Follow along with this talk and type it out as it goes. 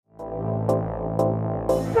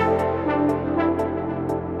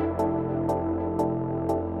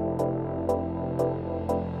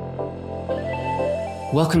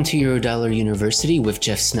Welcome to Eurodollar University with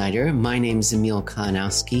Jeff Snyder. My name's Emil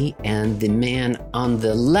Kalinowski, and the man on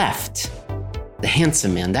the left, the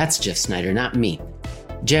handsome man, that's Jeff Snyder, not me.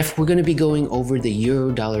 Jeff, we're going to be going over the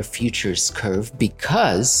Eurodollar futures curve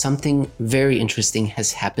because something very interesting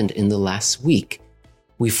has happened in the last week.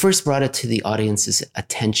 We first brought it to the audience's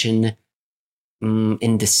attention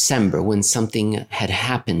in December when something had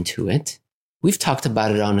happened to it. We've talked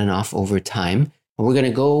about it on and off over time, and we're going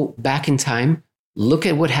to go back in time, look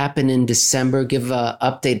at what happened in December, give an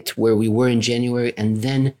update to where we were in January, and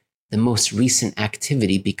then the most recent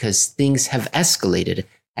activity because things have escalated,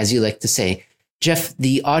 as you like to say. Jeff,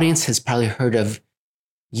 the audience has probably heard of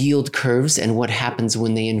yield curves and what happens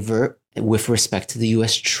when they invert with respect to the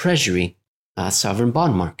U.S. Treasury sovereign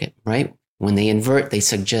bond market, right? When they invert, they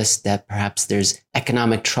suggest that perhaps there's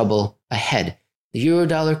economic trouble ahead. The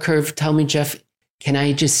Eurodollar curve, tell me, Jeff, can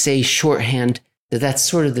I just say shorthand that that's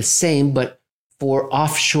sort of the same, but for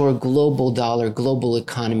offshore global dollar, global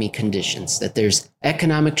economy conditions, that there's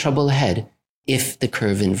economic trouble ahead if the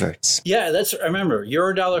curve inverts? Yeah, remember,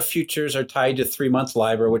 Eurodollar futures are tied to 3-month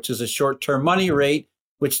LIBOR, which is a short-term money rate,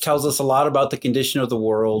 which tells us a lot about the condition of the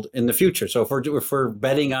world in the future. So if we're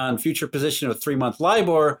betting on future position of 3-month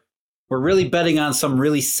LIBOR, we're really betting on some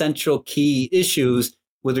really central key issues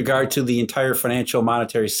with regard to the entire financial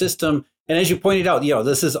monetary system. And as you pointed out,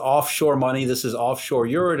 this is offshore money, this is offshore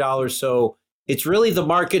Eurodollar, so it's really the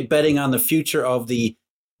market betting on the future of the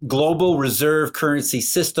global reserve currency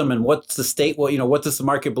system and what's the state, what does the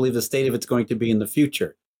market believe the state of it's going to be in the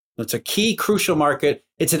future? It's a key, crucial market.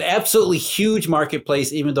 It's an absolutely huge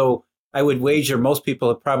marketplace, even though I would wager most people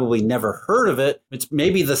have probably never heard of it. It's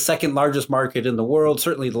maybe the second largest market in the world,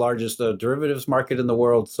 certainly the largest derivatives market in the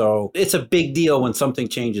world. So it's a big deal when something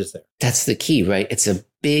changes there. That's the key, right? It's a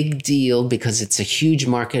big deal because it's a huge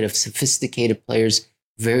market of sophisticated players,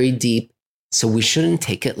 very deep. So we shouldn't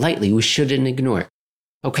take it lightly. We shouldn't ignore it.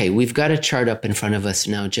 Okay, we've got a chart up in front of us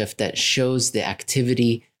now, Jeff, that shows the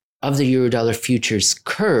activity of the Eurodollar futures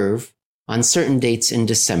curve on certain dates in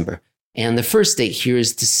December. And the first date here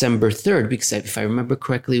is December 3rd, because if I remember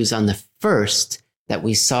correctly, it was on the 1st that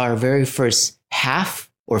we saw our very first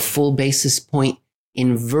half or full basis point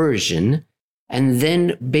inversion. And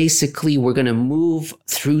then basically we're going to move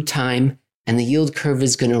through time and the yield curve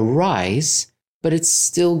is going to rise, but it's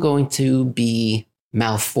still going to be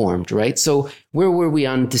malformed, right? So where were we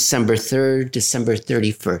on December 3rd, December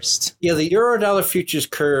 31st? Yeah, the Eurodollar futures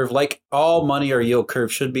curve, like all money or yield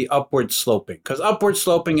curve, should be upward sloping because upward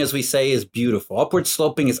sloping, as we say, is beautiful. Upward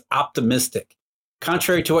sloping is optimistic.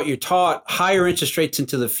 Contrary to what you're taught, higher interest rates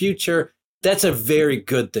into the future, that's a very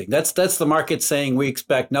good thing. That's the market saying we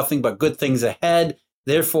expect nothing but good things ahead.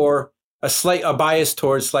 Therefore, a bias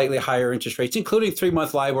towards slightly higher interest rates, including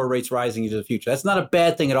 3-month LIBOR rates rising into the future. That's not a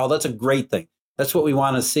bad thing at all. That's a great thing. That's what we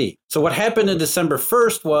want to see. So what happened in December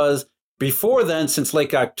 1st was, before then, since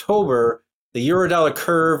late October, the Eurodollar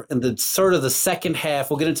curve and the sort of the second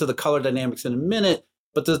half, we'll get into the color dynamics in a minute,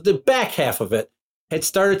 but the back half of it had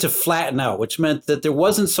started to flatten out, which meant that there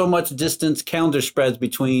wasn't so much distance calendar spreads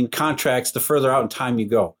between contracts the further out in time you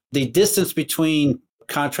go. The distance between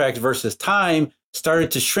contracts versus time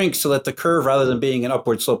started to shrink so that the curve, rather than being an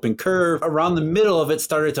upward sloping curve, around the middle of it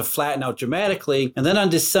started to flatten out dramatically. And then on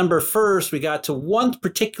December 1st, we got to one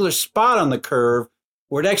particular spot on the curve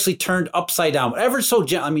where it actually turned upside down, ever so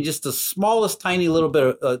gently. I mean, just the smallest, tiniest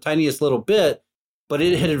little bit, but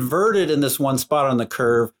it had inverted in this one spot on the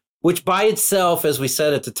curve, which by itself, as we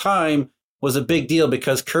said at the time, was a big deal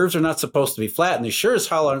because curves are not supposed to be flat and they sure as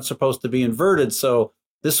hell aren't supposed to be inverted. So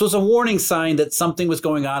this was a warning sign that something was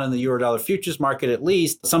going on in the Eurodollar futures market, at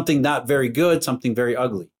least something not very good, something very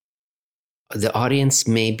ugly. The audience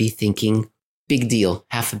may be thinking, big deal,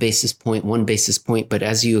 half a basis point, 1 basis point. But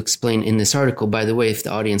as you explain in this article, by the way, if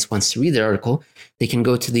the audience wants to read the article, they can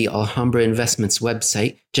go to the Alhambra Investments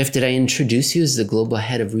website. Jeff, did I introduce you as the global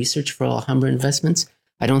head of research for Alhambra Investments?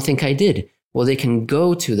 I don't think I did. Well, they can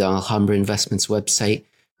go to the Alhambra Investments website,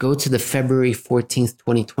 go to the February 14th,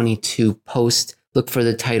 2022 post, look for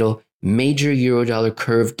the title, Major Eurodollar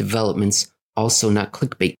Curve Developments, also not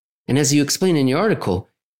clickbait. And as you explain in your article,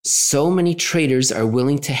 so many traders are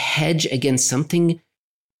willing to hedge against something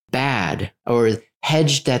bad or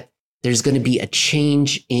hedge that there's going to be a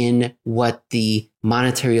change in what the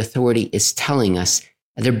monetary authority is telling us.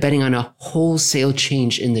 They're betting on a wholesale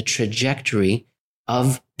change in the trajectory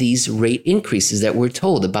of these rate increases that we're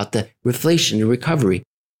told about the reflation and recovery.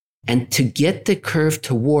 And to get the curve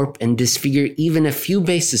to warp and disfigure even a few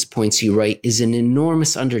basis points, you write, is an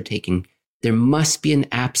enormous undertaking. There must be an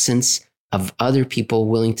absence of other people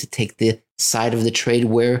willing to take the side of the trade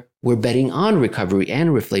where we're betting on recovery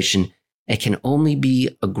and reflation. It can only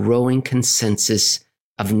be a growing consensus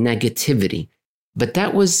of negativity. But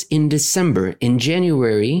that was in December. In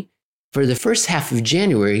January, for the first half of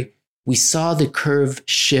January, we saw the curve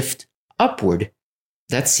shift upward.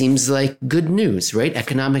 That seems like good news, right?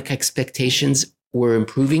 Economic expectations were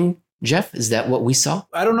improving. Jeff, is that what we saw?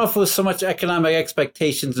 I don't know if it was so much economic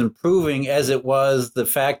expectations improving as it was the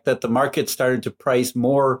fact that the market started to price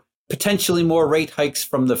potentially more rate hikes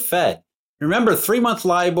from the Fed. Remember, 3-month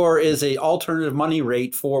LIBOR is an alternative money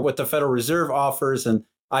rate for what the Federal Reserve offers, and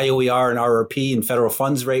IOER and RRP and federal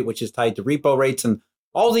funds rate, which is tied to repo rates and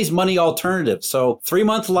all these money alternatives. So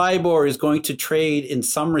 3-month LIBOR is going to trade in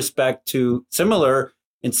some respect to similar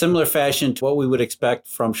fashion to what we would expect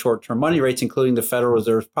from short-term money rates, including the Federal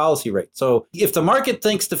Reserve's policy rate. So if the market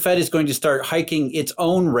thinks the Fed is going to start hiking its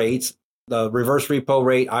own rates, the reverse repo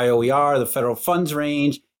rate, IOER, the federal funds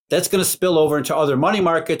range, that's going to spill over into other money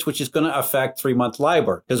markets, which is going to affect 3-month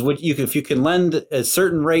LIBOR. Because if you can lend a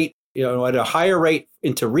certain rate, at a higher rate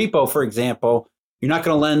into repo, for example, you're not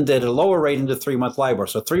going to lend at a lower rate into 3-month LIBOR.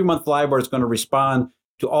 So 3-month LIBOR is going to respond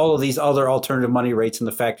to all of these other alternative money rates and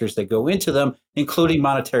the factors that go into them, including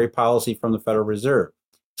monetary policy from the Federal Reserve.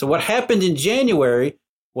 So what happened in January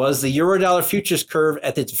was the Eurodollar futures curve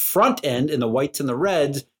at its front end in the whites and the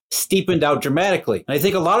reds steepened out dramatically. And I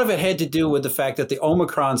think a lot of it had to do with the fact that the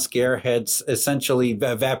Omicron scare had essentially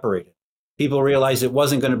evaporated. People realized it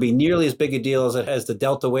wasn't going to be nearly as big a deal as the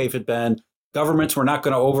Delta wave had been. Governments were not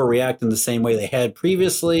going to overreact in the same way they had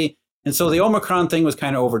previously. And so the Omicron thing was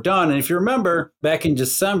kind of overdone. And if you remember, back in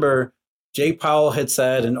December, Jay Powell had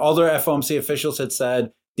said, and other FOMC officials had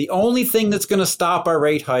said, the only thing that's going to stop our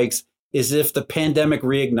rate hikes is if the pandemic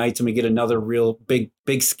reignites and we get another real big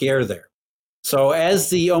scare there. So as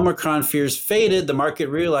the Omicron fears faded, the market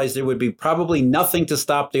realized there would be probably nothing to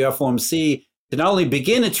stop the FOMC to not only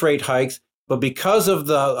begin its rate hikes, but because of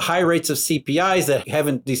the high rates of CPIs that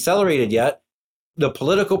haven't decelerated yet, the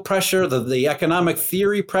political pressure, the economic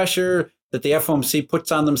theory pressure that the FOMC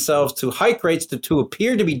puts on themselves to hike rates to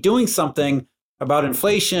appear to be doing something about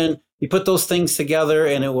inflation, you put those things together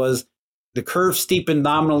and it was the curve steepened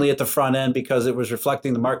nominally at the front end because it was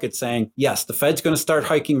reflecting the market saying, yes, the Fed's going to start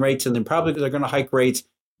hiking rates and then probably they're going to hike rates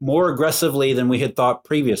more aggressively than we had thought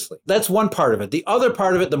previously. That's one part of it. The other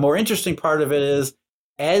part of it, the more interesting part of it is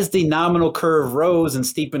as the nominal curve rose and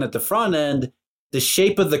steepened at the front end, the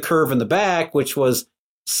shape of the curve in the back, which was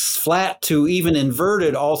flat to even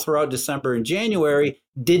inverted all throughout December and January,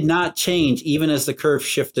 did not change even as the curve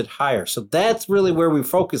shifted higher. So that's really where we're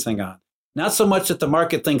focusing on. Not so much that the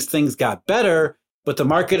market thinks things got better, but the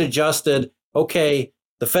market adjusted, okay,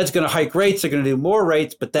 the Fed's going to hike rates, they're going to do more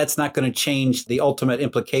rates, but that's not going to change the ultimate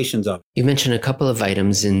implications of it. You mentioned a couple of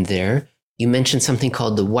items in there. You mentioned something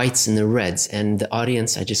called the whites and the reds. And the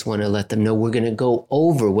audience, I just want to let them know we're going to go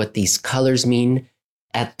over what these colors mean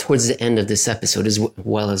towards the end of this episode, as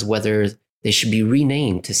well as whether they should be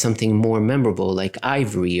renamed to something more memorable like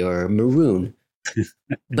ivory or maroon.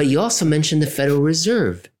 But you also mentioned the Federal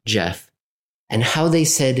Reserve, Jeff, and how they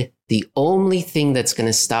said the only thing that's going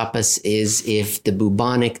to stop us is if the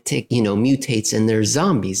bubonic tick, mutates and they're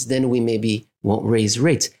zombies, then we maybe won't raise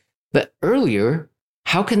rates. But earlier,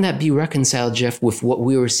 how can that be reconciled, Jeff, with what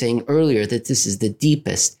we were saying earlier, that this is the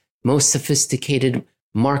deepest, most sophisticated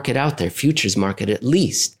market out there, futures market at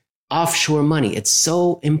least, offshore money. It's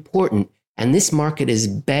so important. And this market is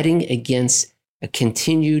betting against a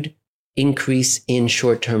continued increase in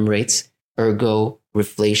short-term rates, ergo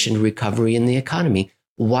reflation, recovery in the economy.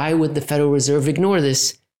 Why would the Federal Reserve ignore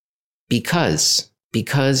this? Because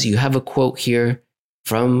you have a quote here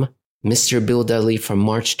from Mr. Bill Dudley from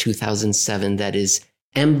March 2007 that is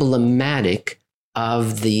emblematic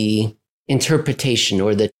of the interpretation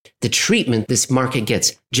or the treatment this market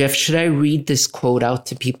gets. Jeff, should I read this quote out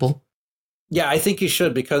to people? Yeah, I think you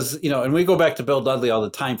should because, and we go back to Bill Dudley all the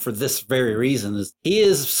time for this very reason, is he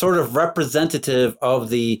is sort of representative of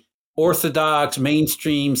the orthodox,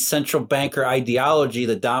 mainstream central banker ideology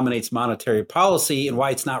that dominates monetary policy and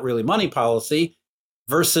why it's not really money policy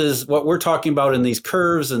versus what we're talking about in these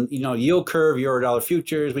curves and, yield curve, Eurodollar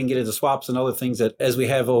futures. We can get into swaps and other things that as we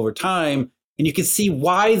have over time. And you can see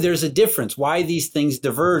why there's a difference, why these things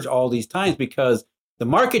diverge all these times, because the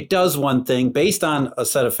market does one thing based on a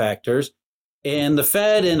set of factors, and the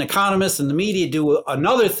Fed and economists and the media do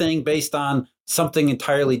another thing based on something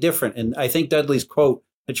entirely different. And I think Dudley's quote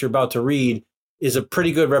that you're about to read is a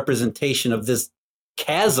pretty good representation of this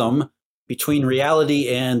chasm between reality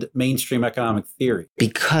and mainstream economic theory.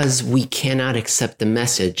 Because we cannot accept the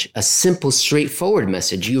message, a simple, straightforward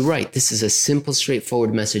message. You're right. This is a simple,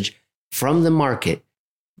 straightforward message from the market.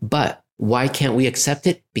 But why can't we accept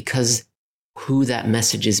it? Because who that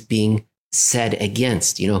message is being said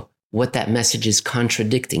against, what that message is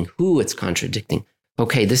contradicting, who it's contradicting.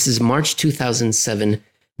 Okay, this is March 2007,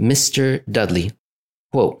 Mr. Dudley.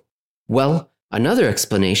 Quote, well, another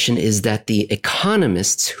explanation is that the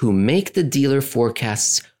economists who make the dealer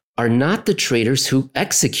forecasts are not the traders who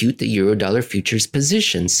execute the Eurodollar futures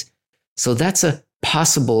positions. So that's a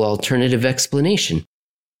possible alternative explanation.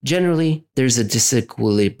 Generally, there's a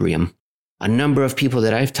disequilibrium. A number of people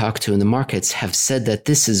that I've talked to in the markets have said that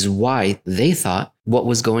this is why they thought what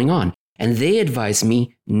was going on. And they advised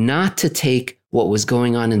me not to take what was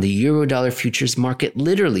going on in the Eurodollar futures market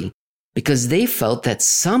literally, because they felt that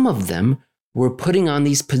some of them were putting on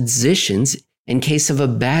these positions in case of a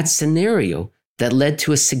bad scenario that led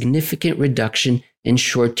to a significant reduction in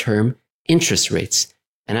short-term interest rates.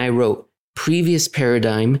 And I wrote, previous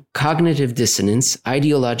paradigm, cognitive dissonance,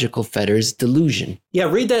 ideological fetters, delusion. Yeah,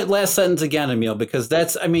 read that last sentence again, Emil, because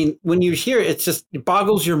when you hear it, it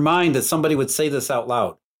boggles your mind that somebody would say this out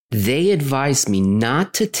loud. They advised me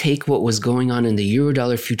not to take what was going on in the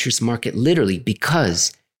Eurodollar futures market literally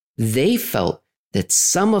because they felt that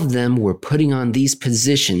some of them were putting on these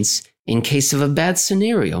positions in case of a bad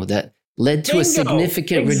scenario that led to a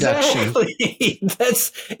significant reduction.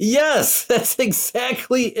 That's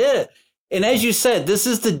exactly it. And as you said, this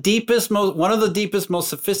is one of the deepest, most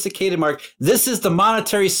sophisticated market. This is the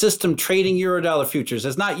monetary system trading Eurodollar futures.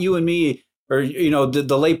 It's not you and me or, the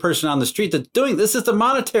layperson on the street that's doing this. Is the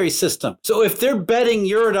monetary system. So if they're betting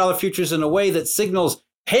Eurodollar futures in a way that signals,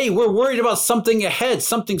 hey, we're worried about something ahead,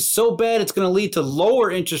 something so bad it's going to lead to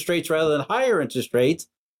lower interest rates rather than higher interest rates,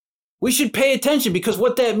 we should pay attention, because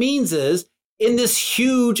what that means is in this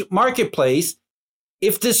huge marketplace,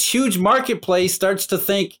 if this huge marketplace starts to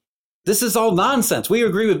think, this is all nonsense, we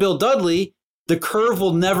agree with Bill Dudley, the curve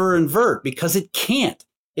will never invert because it can't.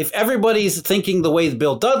 If everybody's thinking the way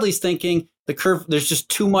Bill Dudley's thinking, the curve, there's just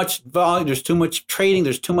too much volume, there's too much trading,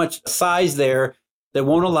 there's too much size there that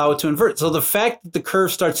won't allow it to invert. So the fact that the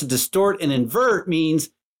curve starts to distort and invert means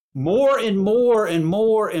more and more and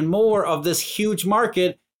more and more of this huge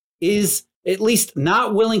market is at least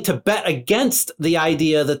not willing to bet against the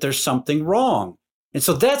idea that there's something wrong. And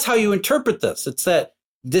so that's how you interpret this. It's that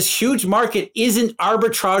this huge market isn't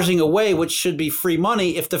arbitraging away what should be free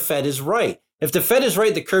money if the Fed is right. If the Fed is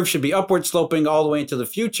right, the curve should be upward sloping all the way into the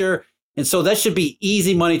future. And so that should be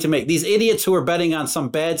easy money to make. These idiots who are betting on some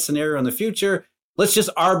bad scenario in the future, let's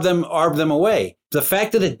just arb them away. The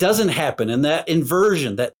fact that it doesn't happen and that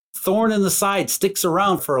inversion, that thorn in the side sticks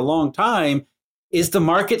around for a long time is the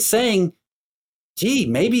market saying, gee,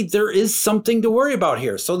 maybe there is something to worry about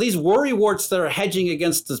here. So these worry warts that are hedging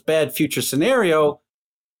against this bad future scenario,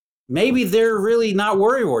 maybe they're really not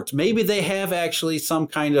worry warts. Maybe they have actually some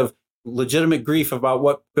kind of legitimate grief about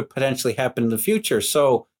what could potentially happen in the future.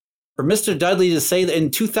 So for Mr. Dudley to say that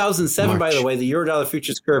in 2007, by the way, the Eurodollar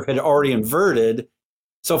futures curve had already inverted.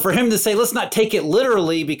 So for him to say, let's not take it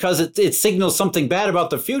literally because it signals something bad about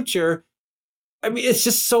the future, I mean, it's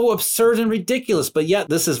just so absurd and ridiculous. But yet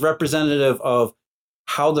this is representative of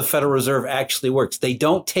how the Federal Reserve actually works. They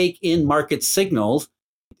don't take in market signals.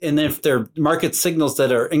 And if they're market signals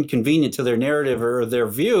that are inconvenient to their narrative or their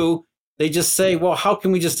view, they just say, well, how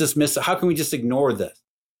can we just dismiss it? How can we just ignore this?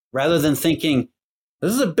 Rather than thinking,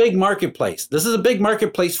 this is a big marketplace. This is a big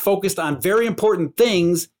marketplace focused on very important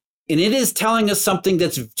things. And it is telling us something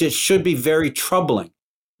that's just should be very troubling.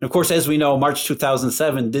 And of course, as we know, March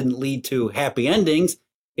 2007 didn't lead to happy endings.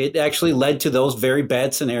 It actually led to those very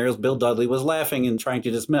bad scenarios Bill Dudley was laughing and trying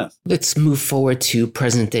to dismiss. Let's move forward to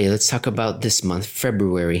present day. Let's talk about this month,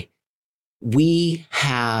 February. We've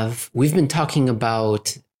been talking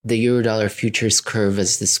about the Eurodollar futures curve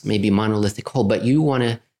as this maybe monolithic whole, but you want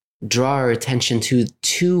to draw our attention to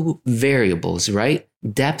two variables, right?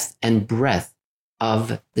 Depth and breadth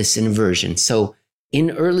of this inversion. So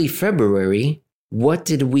in early February, what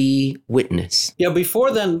did we witness? Yeah,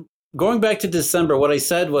 before then, going back to December, what I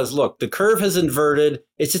said was, look, the curve has inverted.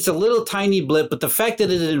 It's just a little tiny blip, but the fact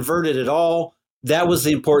that it had inverted at all, that was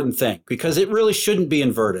the important thing because it really shouldn't be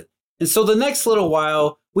inverted. And so the next little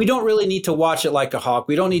while, we don't really need to watch it like a hawk.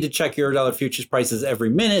 We don't need to check Eurodollar futures prices every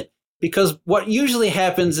minute because what usually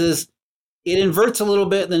happens is it inverts a little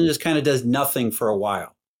bit and then it just kind of does nothing for a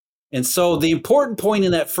while. And so the important point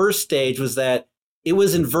in that first stage was that it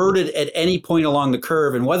was inverted at any point along the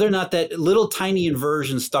curve and whether or not that little tiny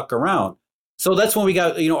inversion stuck around. So that's when we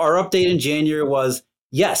got, our update in January was,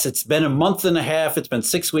 yes, it's been a month and a half, it's been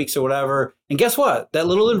 6 weeks or whatever. And guess what? That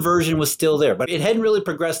little inversion was still there, but it hadn't really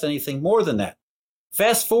progressed anything more than that.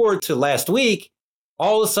 Fast forward to last week,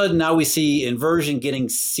 all of a sudden now we see inversion getting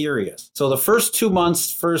serious. So the first 2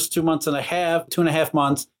 months and a half, 2.5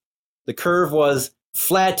 months, the curve was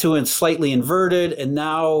flat to slightly inverted. And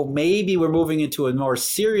now maybe we're moving into a more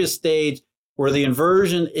serious stage where the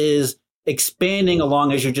inversion is expanding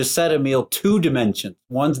along, as you just said, Emil, two dimensions.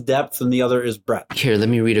 One's depth and the other is breadth. Here, let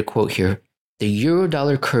me read a quote here. The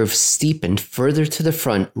Eurodollar curve steepened further to the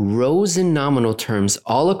front, rose in nominal terms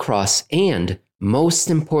all across, and,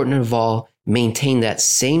 most important of all, maintained that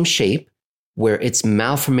same shape where its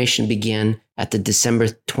malformation began at the December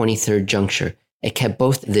 23rd juncture. It kept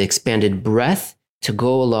both the expanded breadth to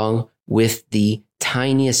go along with the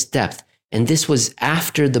tiniest depth. And this was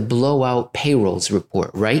after the blowout payrolls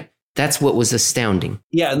report, right? That's what was astounding.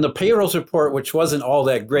 Yeah, and the payrolls report, which wasn't all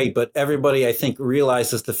that great, but everybody, I think,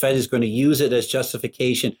 realizes the Fed is going to use it as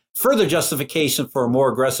justification, further justification for a more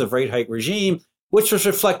aggressive rate hike regime, which was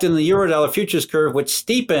reflected in the Eurodollar futures curve, which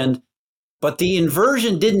steepened, but the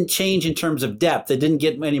inversion didn't change in terms of depth. It didn't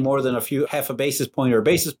get any more than half a basis point or a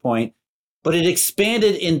basis point, but it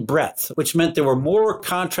expanded in breadth, which meant there were more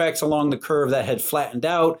contracts along the curve that had flattened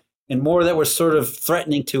out, and more that were sort of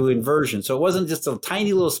threatening to inversion. So it wasn't just a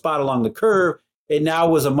tiny little spot along the curve. It now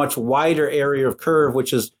was a much wider area of curve,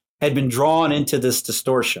 which had been drawn into this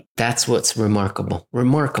distortion. That's what's remarkable.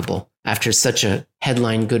 Remarkable after such a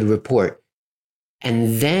headline good report.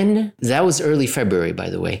 And then that was early February, by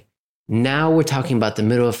the way. Now we're talking about the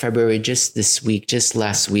middle of February, just this week, just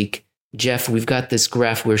last week. Jeff, we've got this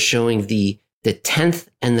graph. We're showing the 10th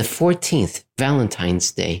and the 14th,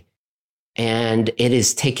 Valentine's Day. And it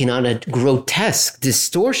is taking on a grotesque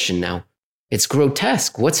distortion now. It's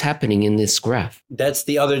grotesque. What's happening in this graph? That's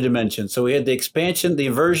the other dimension. So we had the expansion, the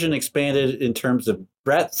inversion expanded in terms of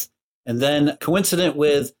breadth. And then coincident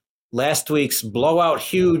with last week's blowout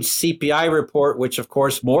huge CPI report, which of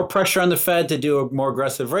course, more pressure on the Fed to do more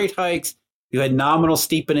aggressive rate hikes. You had nominal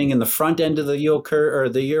steepening in the front end of the yield curve or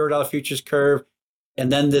the Eurodollar futures curve. And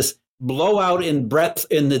then this blowout in breadth,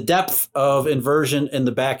 in the depth of inversion in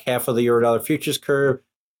the back half of the Eurodollar futures curve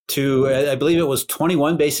to, I believe it was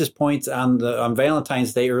 21 basis points on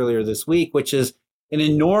Valentine's Day earlier this week, which is an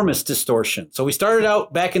enormous distortion. So we started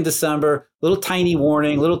out back in December, little tiny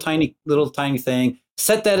warning, little tiny thing,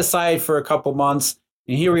 set that aside for a couple months.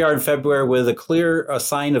 And here we are in February with a clear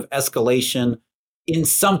sign of escalation in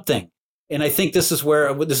something. And I think this is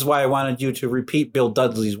why I wanted you to repeat Bill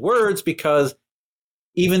Dudley's words, because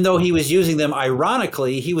even though he was using them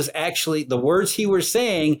ironically, he was actually, the words he was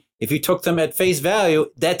saying, if you took them at face value,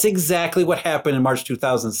 that's exactly what happened in March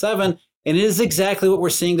 2007. And it is exactly what we're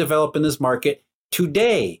seeing develop in this market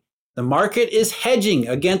today. The market is hedging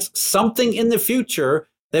against something in the future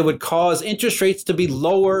that would cause interest rates to be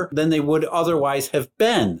lower than they would otherwise have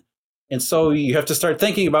been. And so you have to start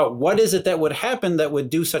thinking about what is it that would happen that would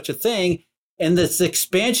do such a thing. And this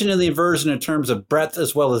expansion in the inversion in terms of breadth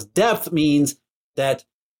as well as depth means that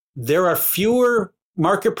there are fewer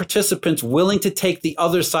market participants willing to take the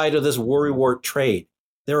other side of this worrywart trade.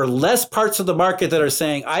 There are less parts of the market that are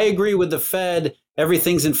saying, I agree with the Fed,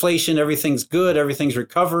 everything's inflation, everything's good, everything's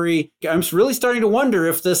recovery. I'm really starting to wonder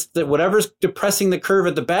if that whatever's depressing the curve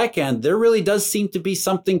at the back end, there really does seem to be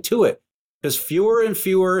something to it, because fewer and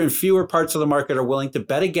fewer parts of the market are willing to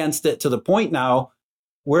bet against it, to the point now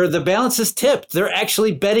where the balance is tipped. They're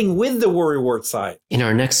actually betting with the worrywart side. In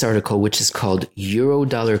our next article, which is called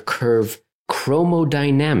Eurodollar Curve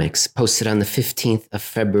Chromodynamics, posted on the 15th of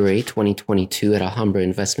February, 2022 at Alhambra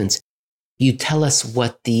Investments, you tell us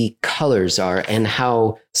what the colors are and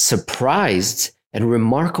how surprised and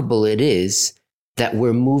remarkable it is that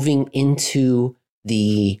we're moving into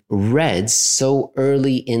the reds so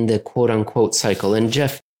early in the quote-unquote cycle. And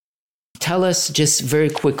Jeff, tell us just very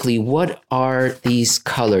quickly, what are these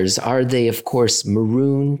colors? Are they, of course,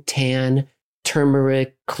 maroon, tan,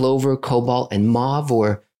 turmeric, clover, cobalt, and mauve,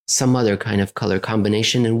 or some other kind of color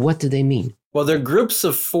combination? And what do they mean? Well, they're groups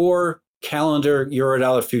of 4 calendar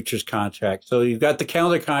Eurodollar futures contracts. So you've got the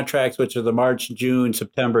calendar contracts, which are the March, June,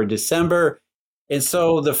 September, December. And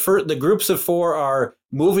so the groups of 4 are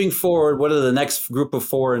moving forward. What are the next group of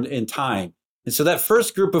 4 in time? And so that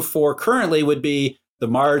first group of 4 currently would be the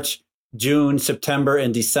March, June, September,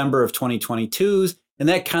 and December of 2022s. And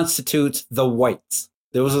that constitutes the whites.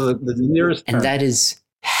 Those are the nearest term. And that is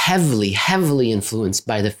heavily influenced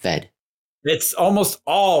by the Fed. It's almost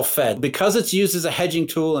all Fed, because it's used as a hedging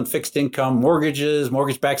tool in fixed income, mortgages,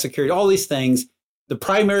 mortgage-backed security, all these things. The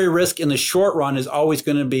primary risk in the short run is always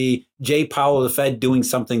going to be Jay Powell, the Fed, doing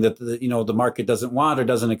something that the market doesn't want or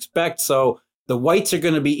doesn't expect. So the whites are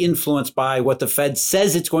going to be influenced by what the Fed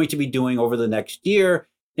says it's going to be doing over the next year.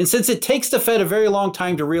 And since it takes the Fed a very long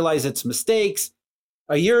time to realize its mistakes,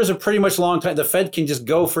 a year is a pretty much long time. The Fed can just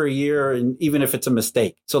go for a year, and even if it's a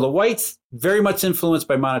mistake. So the whites, very much influenced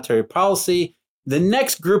by monetary policy. The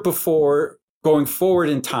next group of 4 going forward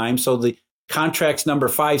in time. So the contracts number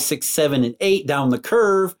 5, 6, 7, and 8 down the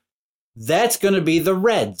curve, that's going to be the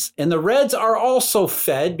reds. And the reds are also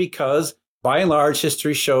Fed because by and large,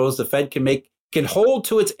 history shows the Fed can hold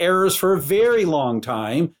to its errors for a very long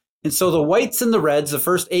time. And so the whites and the reds, the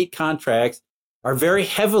first 8 contracts, are very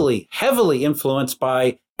heavily influenced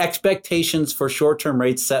by expectations for short-term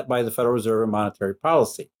rates set by the Federal Reserve and monetary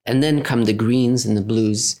policy. And then come the greens and the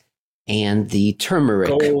blues and the turmeric.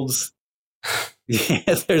 Golds.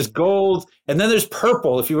 Yes, there's gold. And then there's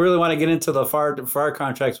purple. If you really want to get into the far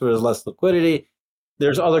contracts where there's less liquidity,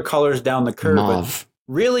 there's other colors down the curve. Mauve.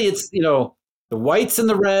 But really, it's, the whites and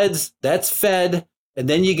the reds, that's Fed. And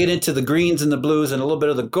then you get into the greens and the blues and a little bit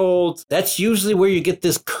of the gold. That's usually where you get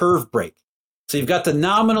this curve break. So you've got the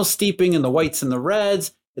nominal steeping in the whites and the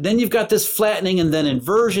reds. And then you've got this flattening and then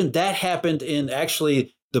inversion. That happened in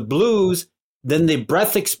actually the blues. Then the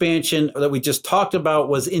breadth expansion that we just talked about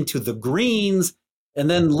was into the greens. And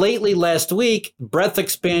then lately last week, breadth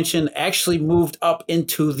expansion actually moved up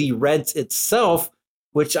into the reds itself,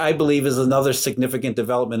 which I believe is another significant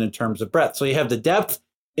development in terms of breadth. So you have the depth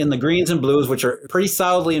in the greens and blues, which are pretty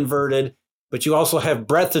solidly inverted, but you also have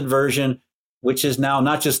breadth inversion, which is now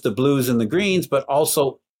not just the blues and the greens, but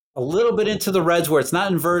also a little bit into the reds where it's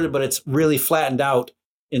not inverted, but it's really flattened out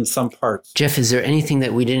in some parts. Jeff, is there anything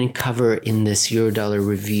that we didn't cover in this Eurodollar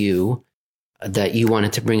review that you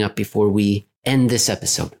wanted to bring up before we end this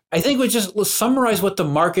episode? I think let's summarize what the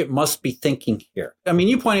market must be thinking here. I mean,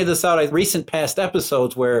 you pointed this out in recent past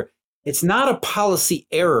episodes where it's not a policy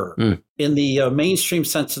error in the mainstream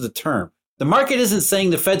sense of the term. The market isn't saying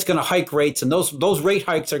the Fed's going to hike rates and those rate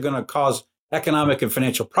hikes are going to cause economic and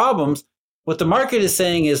financial problems. What the market is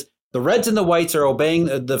saying is the reds and the whites are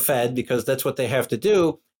obeying the Fed because that's what they have to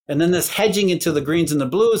do. And then this hedging into the greens and the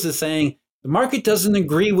blues is saying the market doesn't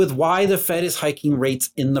agree with why the Fed is hiking rates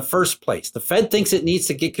in the first place. The Fed thinks it needs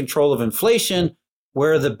to get control of inflation,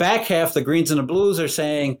 where the back half, the greens and the blues, are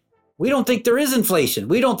saying, we don't think there is inflation.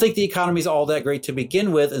 We don't think the economy is all that great to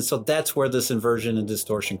begin with. And so that's where this inversion and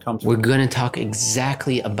distortion comes from. We're going to talk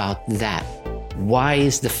exactly about that. Why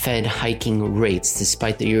is the Fed hiking rates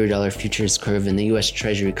despite the Eurodollar futures curve and the US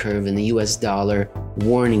Treasury curve and the US dollar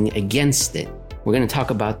warning against it? We're going to talk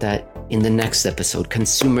about that in the next episode,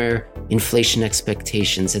 consumer inflation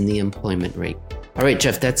expectations and the employment rate. All right,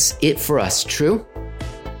 Jeff, that's it for us. True?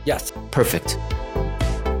 Yes. Perfect.